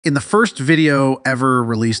In the first video ever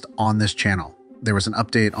released on this channel, there was an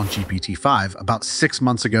update on GPT-5 about 6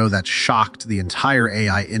 months ago that shocked the entire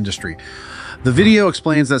AI industry. The video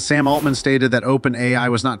explains that Sam Altman stated that OpenAI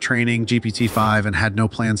was not training GPT-5 and had no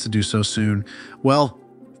plans to do so soon. Well,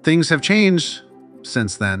 things have changed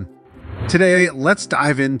since then. Today, let's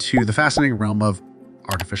dive into the fascinating realm of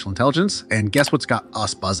artificial intelligence, and guess what's got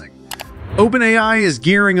us buzzing? OpenAI is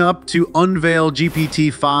gearing up to unveil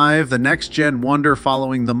GPT-5, the next-gen wonder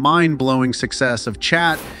following the mind-blowing success of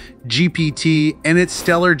ChatGPT and its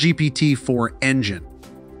stellar GPT-4 engine.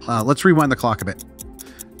 Let's rewind the clock a bit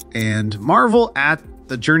and marvel at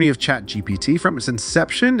the journey of ChatGPT. From its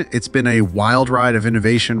inception, it's been a wild ride of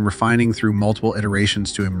innovation, refining through multiple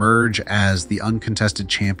iterations to emerge as the uncontested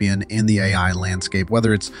champion in the AI landscape.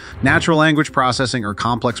 Whether it's natural language processing or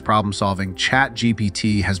complex problem solving,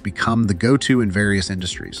 ChatGPT has become the go-to in various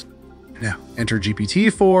industries. Now, enter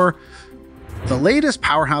GPT-4, the latest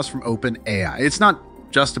powerhouse from OpenAI. It's not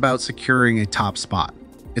just about securing a top spot.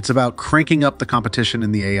 It's about cranking up the competition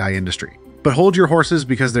in the AI industry. But hold your horses,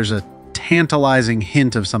 because there's a tantalizing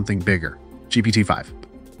hint of something bigger. GPT-5.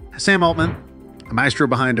 Sam Altman, a maestro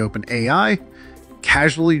behind OpenAI,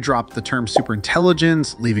 casually dropped the term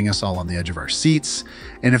superintelligence, leaving us all on the edge of our seats.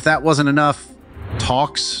 And if that wasn't enough,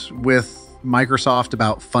 talks with Microsoft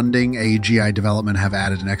about funding AGI development have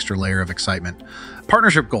added an extra layer of excitement.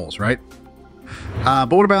 Partnership goals, right?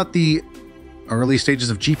 But what about the early stages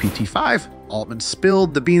of GPT-5? Altman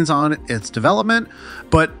spilled the beans on its development,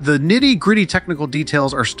 but the nitty-gritty technical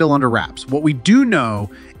details are still under wraps. What we do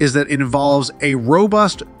know is that it involves a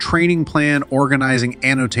robust training plan, organizing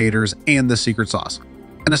annotators, and the secret sauce.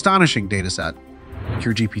 An astonishing dataset.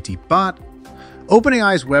 Your GPT bot,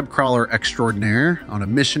 OpenAI's web crawler extraordinaire, on a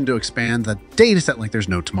mission to expand the dataset like there's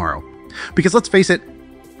no tomorrow. Because let's face it,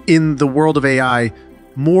 in the world of AI,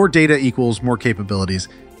 more data equals more capabilities.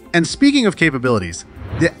 And speaking of capabilities,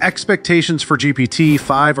 the expectations for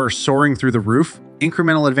GPT-5 are soaring through the roof.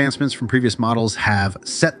 Incremental advancements from previous models have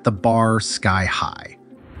set the bar sky high.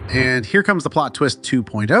 And here comes the plot twist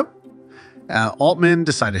 2.0. Altman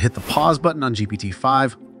decided to hit the pause button on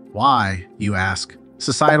GPT-5. Why, you ask?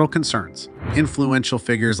 Societal concerns. Influential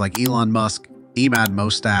figures like Elon Musk, Emad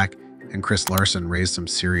Mostak, and Chris Larson raised some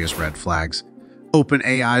serious red flags.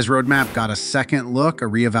 OpenAI's roadmap got a second look, a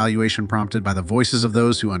reevaluation prompted by the voices of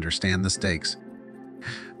those who understand the stakes.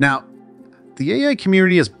 Now, the AI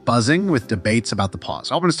community is buzzing with debates about the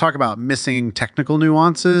pause. Altman's talk about missing technical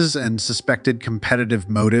nuances and suspected competitive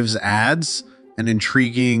motives adds an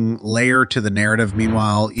intriguing layer to the narrative.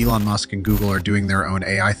 Meanwhile, Elon Musk and Google are doing their own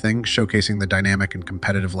AI thing, showcasing the dynamic and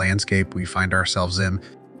competitive landscape we find ourselves in.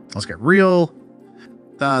 Let's get real.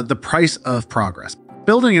 The price of progress.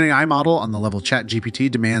 Building an AI model on the level ChatGPT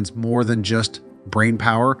demands more than just brain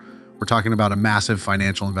power. We're talking about a massive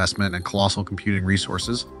financial investment and colossal computing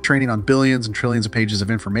resources. Training on billions and trillions of pages of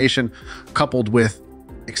information, coupled with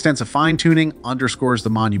extensive fine-tuning, underscores the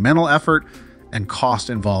monumental effort and cost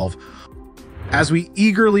involved. As we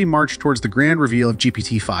eagerly march towards the grand reveal of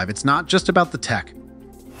GPT-5, it's not just about the tech.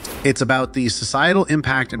 It's about the societal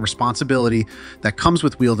impact and responsibility that comes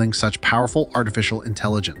with wielding such powerful artificial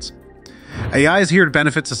intelligence. AI is here to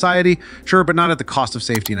benefit society, sure, but not at the cost of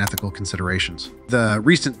safety and ethical considerations. The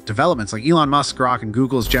recent developments like Elon Musk, Grok, and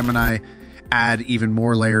Google's Gemini add even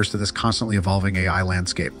more layers to this constantly evolving AI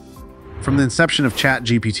landscape. From the inception of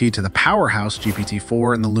ChatGPT to the powerhouse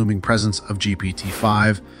GPT-4 and the looming presence of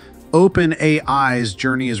GPT-5, OpenAI's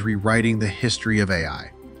journey is rewriting the history of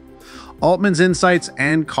AI. Altman's insights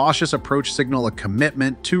and cautious approach signal a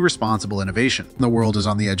commitment to responsible innovation. The world is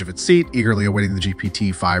on the edge of its seat, eagerly awaiting the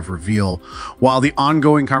GPT-5 reveal, while the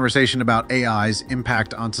ongoing conversation about AI's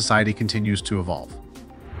impact on society continues to evolve.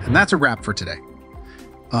 And that's a wrap for today.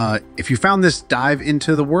 If you found this dive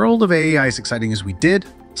into the world of AI as exciting as we did,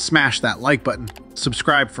 smash that like button.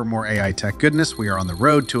 Subscribe for more AI tech goodness. We are on the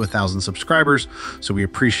road to 1,000 subscribers, so we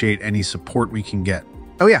appreciate any support we can get.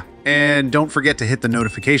 Oh yeah, and don't forget to hit the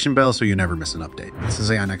notification bell so you never miss an update. This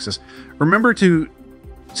is AI Nexus. Remember to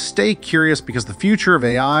stay curious, because the future of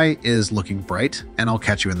AI is looking bright, and I'll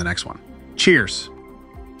catch you in the next one. Cheers.